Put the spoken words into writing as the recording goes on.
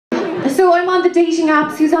So I'm on the dating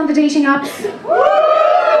apps. Who's on the dating apps?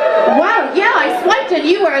 Wow, yeah, I swiped on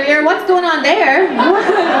you earlier. What's going on there?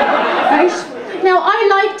 Right. Now, I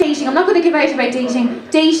like dating. I'm not going to give out about dating.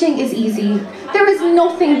 Dating is easy. There is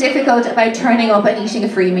nothing difficult about turning up and eating a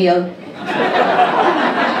free meal.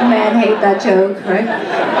 Men hate that joke, right?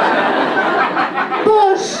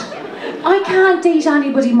 But I can't date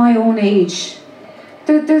anybody my own age.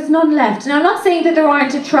 There's none left. And I'm not saying that there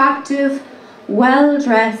aren't attractive,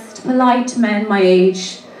 well-dressed, polite men my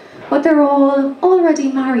age, but they're all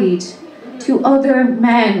already married to other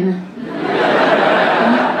men.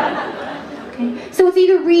 Okay. So it's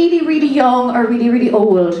either really, really young or really, really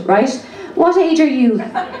old, right? What age are you?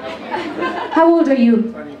 How old are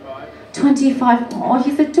you? 25. Oh,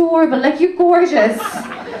 he's adorable. Like, you're gorgeous.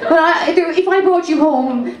 But if I brought you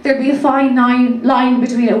home, there'd be a fine line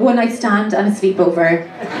between a one-night stand and a sleepover.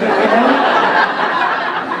 You know?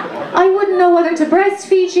 I wouldn't know whether to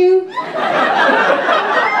breastfeed you or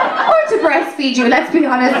to breastfeed you. Let's be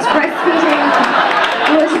honest, breastfeeding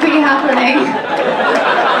would be happening.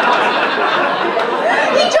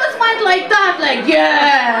 He just went like that, like,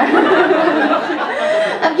 yeah.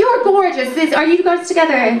 You're gorgeous. Are you guys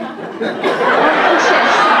together? Oh shit.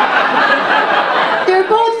 They're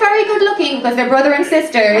both very good looking because they're brother and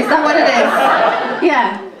sister. Is that what it is?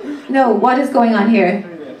 Yeah. No, what is going on here?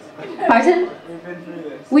 Pardon?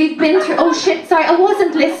 We've been through... Oh shit, sorry, I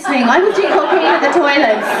wasn't listening. I was doing cocaine in the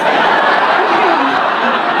toilets.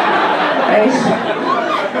 Okay. Right.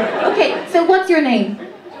 Okay, so what's your name?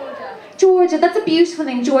 Georgia, that's a beautiful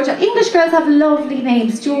name, Georgia. English girls have lovely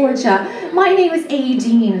names, Georgia. My name is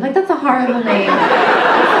Aideen. Like, that's a horrible name.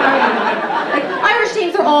 I'm sorry. Like, Irish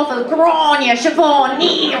names are awful. Grania, Siobhan,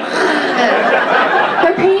 Neil.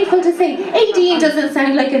 They're painful to say. Aideen doesn't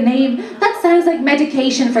sound like a name. That sounds like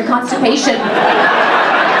medication for constipation.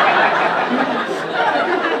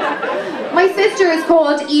 My sister is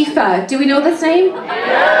called Aoife. Do we know this name?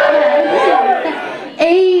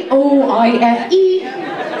 A-O-I-F-E.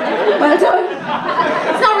 Well done.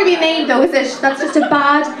 It's not really a name though, is it? That's just a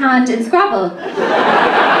bad hand in Scrabble.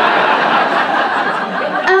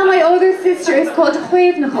 And my other sister is called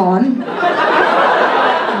Huevnachon.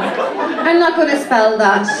 I'm not going to spell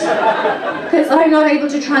that, because I'm not able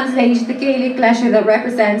to translate the Gaelic letter that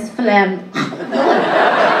represents phlegm.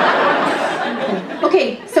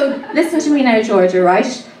 Okay, so listen to me now, Georgia,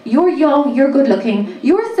 right? You're young, you're good looking.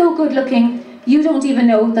 You're so good looking, you don't even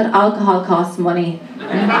know that alcohol costs money.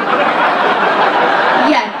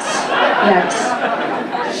 Yet.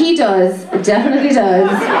 He does, definitely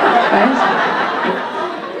does, right?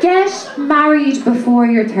 Get married before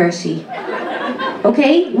you're 30.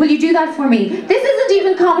 Okay? Will you do that for me? This isn't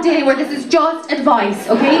even comedy anymore, this is just advice,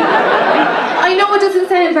 okay? I know it doesn't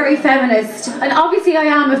sound very feminist, and obviously I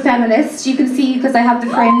am a feminist, you can see because I have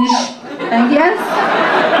the fringe. Yes?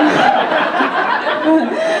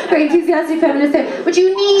 Very enthusiastic feminist there. But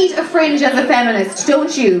you need a fringe as a feminist,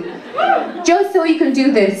 don't you? Just so you can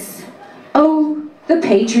do this. Oh, the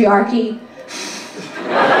patriarchy.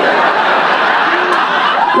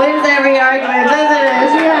 Wins every argument, doesn't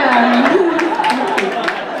it? Yeah.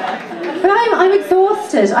 But I'm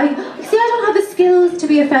exhausted. See, I don't have the skills to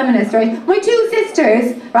be a feminist, right? My two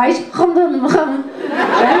sisters, right?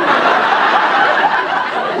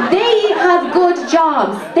 They have good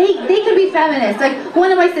jobs. They can be feminists. Like,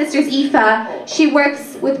 one of my sisters, Aoife, she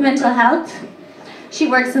works with mental health. She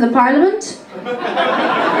works in the Parliament. Such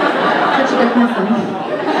a good person.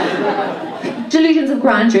 Delusions of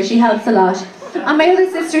grandeur, she helps a lot. And my other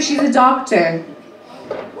sister, she's a doctor.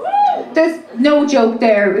 There's no joke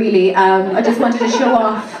there, really. I just wanted to show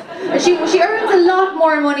off. She earns a lot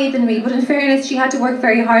more money than me, but in fairness, she had to work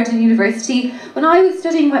very hard in university. When I was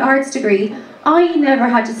studying my arts degree, I never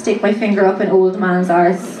had to stick my finger up an old man's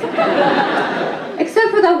arse.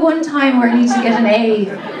 Except for that one time where I needed to get an A.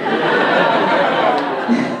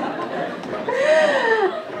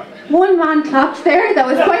 One man clapped there, that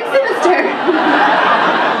was quite sinister.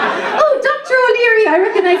 Oh, Dr. O'Leary, I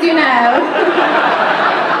recognise you now.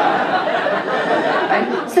 Right,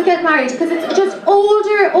 so get married, because it's just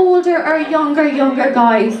older or younger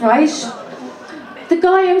guys, right? The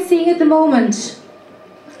guy I'm seeing at the moment,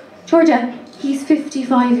 Georgia, he's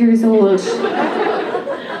 55 years old.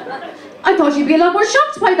 I thought you'd be a lot more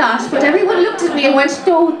shocked by that, but everyone looked at me and went,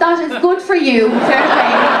 no, that is good for you, fair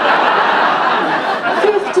play.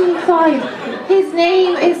 55. His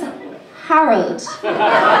name is Harold.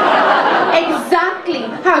 Exactly,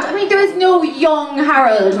 Harold. I mean, there is no young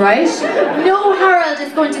Harold, right? No Harold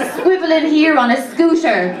is going to swivel in here on a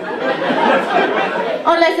scooter.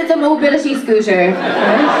 Unless it's a mobility scooter.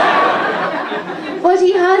 Right? But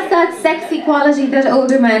he has that sexy quality that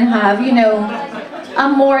older men have, you know. A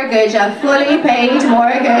mortgage, a fully paid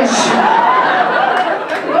mortgage.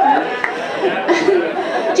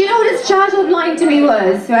 Do you know what his chat-up line to me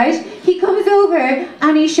was, right? He comes over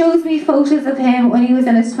and he shows me photos of him when he was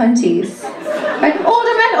in his 20s. Right?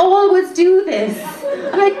 Older men always do this.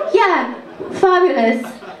 I'm like, yeah, fabulous.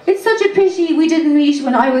 It's such a pity we didn't meet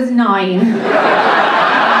when I was 9.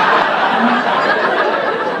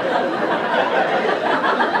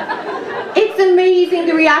 It's amazing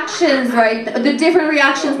the reactions, right? The different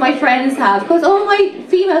reactions my friends have. Because all my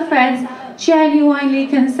female friends, genuinely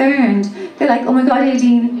concerned. They're like, oh my God,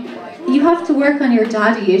 Aideen, you have to work on your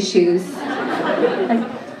daddy issues. Like,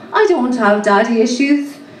 I don't have daddy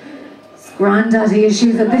issues. It's granddaddy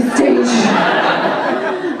issues at this stage.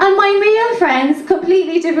 And my male friends,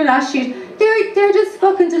 completely different attitude. They're just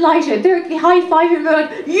fucking delighted. They're high-fiving, they're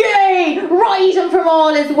like, yay, right him from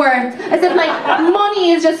all his worth. As if like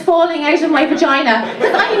money is just falling out of my vagina.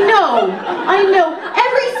 Because I know,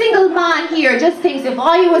 every single man here just thinks if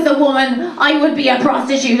I was a woman, I would be a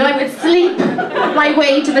prostitute. I would sleep my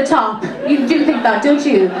way to the top. You do think that, don't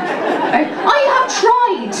you? I have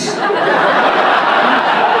tried.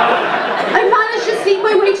 I managed to sleep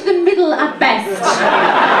my way to the middle at best.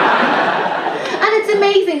 And it's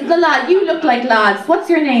amazing, the lad, you look like lads. What's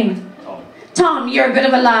your name? Tom, you're a bit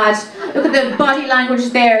of a lad. Look at the body language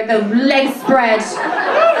there, the legs spread.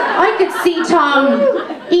 I could see Tom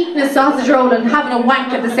eating a sausage roll and having a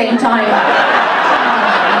wank at the same time.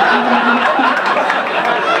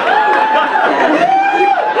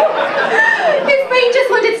 His brain just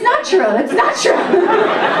went, it's natural, it's natural.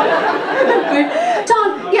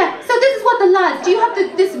 Tom, yeah, so this is what the lads, do you have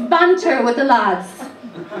this banter with the lads?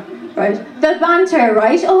 Right, the banter,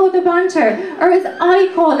 right? Oh, the banter, or as I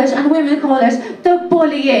call it and women call it, the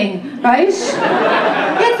bullying, right?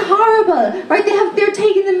 It's horrible, right? They're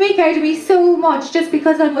taking the mick out of me so much just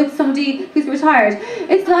because I'm with somebody who's retired.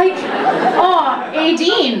 It's like, oh,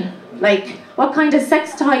 Aideen, like, what kind of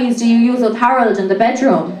sex toys do you use with Harold in the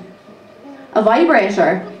bedroom? A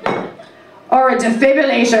vibrator, or a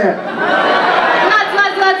defibrillator?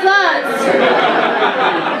 Lads.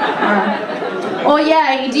 Oh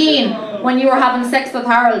yeah, Aideen, when you were having sex with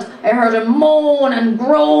Harold, I heard him moan and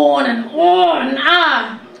groan and oh and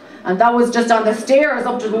ah. And that was just on the stairs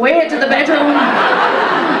up to the way to the bedroom.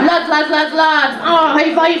 Lads. Oh,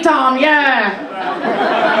 high five, Tom, yeah.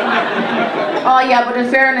 Oh yeah, but in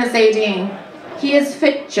fairness, Aideen, he is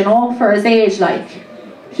fit, you know, for his age, like.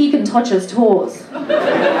 He can touch his toes.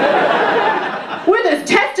 With his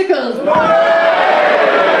testicles.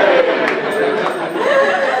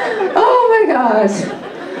 God.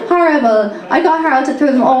 Horrible. I got Harold to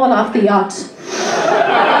throw them all off the yacht.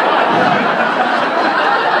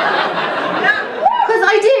 Because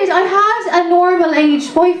I had a normal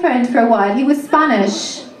age boyfriend for a while. He was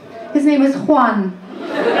Spanish. His name was Juan.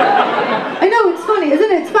 I know, it's funny,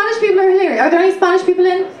 isn't it? Spanish people are hilarious. Are there any Spanish people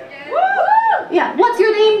in? Yeah. What's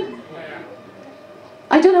your name?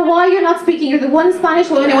 I don't know why you're not speaking. You're the one Spanish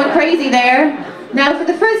woman who went crazy there. Now, for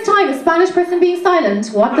the first time, a Spanish person being silent.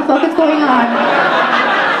 What the fuck is going on?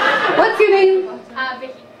 What's your name?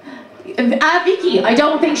 Vicky. Vicky. I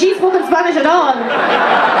don't think she's spoken Spanish at all.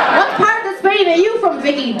 What part of Spain are you from,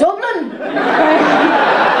 Vicky? Dublin?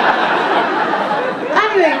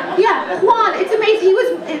 Anyway, yeah, Juan, it's amazing. He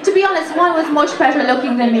was, to be honest, Juan was much better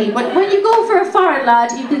looking than me. But when you go for a foreign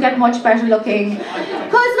lad, you can get much better looking.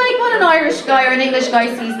 Because, like, when an Irish guy or an English guy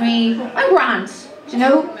sees me, I'm grand, do you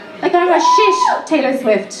know? Like, I'm a shit Taylor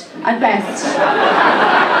Swift, at best.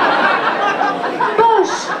 But,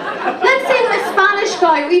 let's say when a Spanish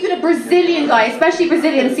guy, or even a Brazilian guy, especially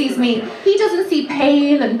Brazilian, sees me, he doesn't see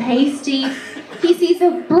pale and pasty. He sees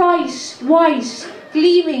a bright, white,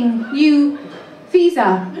 gleaming, new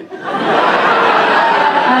visa.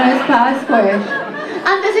 On his passport.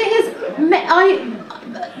 And the thing is,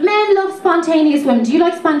 men love spontaneous women. Do you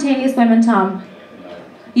like spontaneous women, Tom?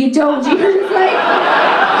 You don't. You're just like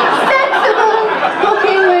sensible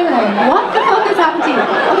fucking women. What the fuck has happened to you?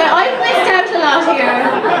 Okay, I've missed out a lot here.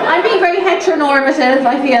 I'm being very heteronormative,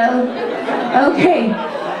 I feel. Okay,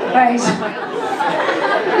 right.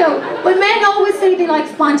 No, but men always say they like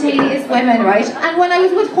spontaneous women, right? And when I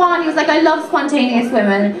was with Juan, he was like, I love spontaneous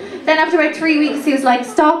women. Then after about 3 weeks, he was like,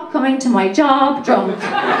 stop coming to my job drunk.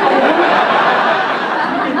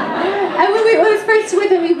 And when I was first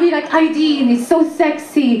with him, he'd be like, Aideen, he's so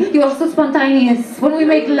sexy, you're so spontaneous. When we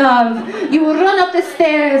make love, you run up the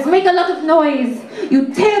stairs, make a lot of noise,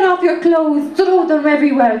 you tear off your clothes, throw them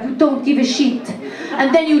everywhere, you don't give a shit.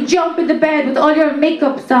 And then you jump in the bed with all your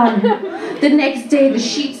makeups on. The next day, the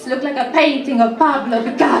sheets look like a painting of Pablo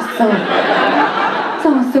Picasso.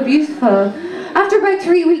 Oh, so beautiful. After about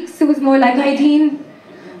 3 weeks, it was more like, Aideen,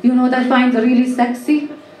 you know what I find really sexy?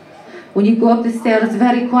 When you go up the stairs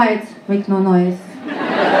very quiet, make no noise.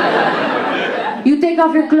 You take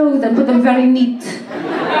off your clothes and put them very neat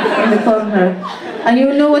in the corner. And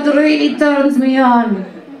you know what really turns me on?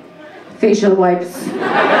 Facial wipes.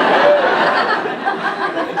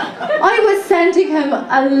 I was sending him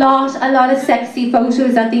a lot of sexy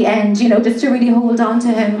photos at the end, you know, just to really hold on to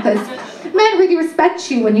him, because men really respect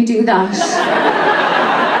you when you do that.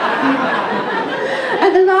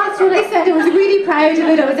 And the last one I sent, I was really proud of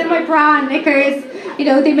it. I was in my bra and knickers, you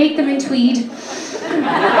know, they make them in tweed.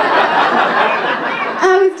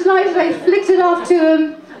 I was delighted, I flicked it off to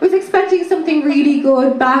him. I was expecting something really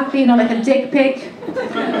good back, you know, like a dick pic.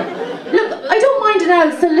 Look, I don't mind an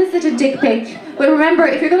unsolicited dick pic, but remember,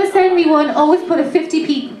 if you're going to send me one, always put a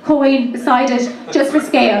 50p coin beside it, just for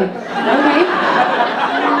scale, okay?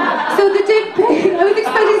 So the dick pic, I was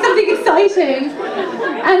expecting something exciting,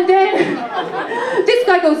 and then this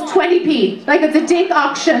guy goes 20p, like it's a dick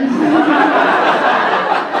auction.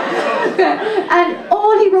 And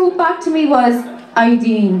all he wrote back to me was,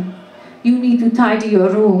 Aideen, you need to tidy your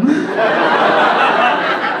room.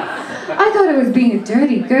 I thought I was being a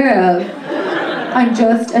dirty girl. I'm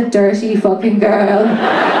just a dirty fucking girl.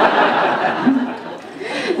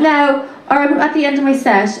 Now, I'm at the end of my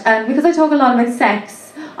set, and because I talk a lot about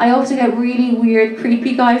sex, I often get really weird,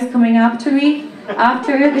 creepy guys coming after me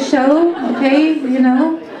after the show, okay, you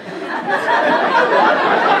know?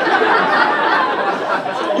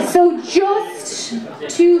 So just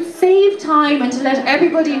to save time and to let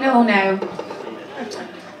everybody know now,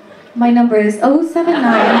 my number is 079.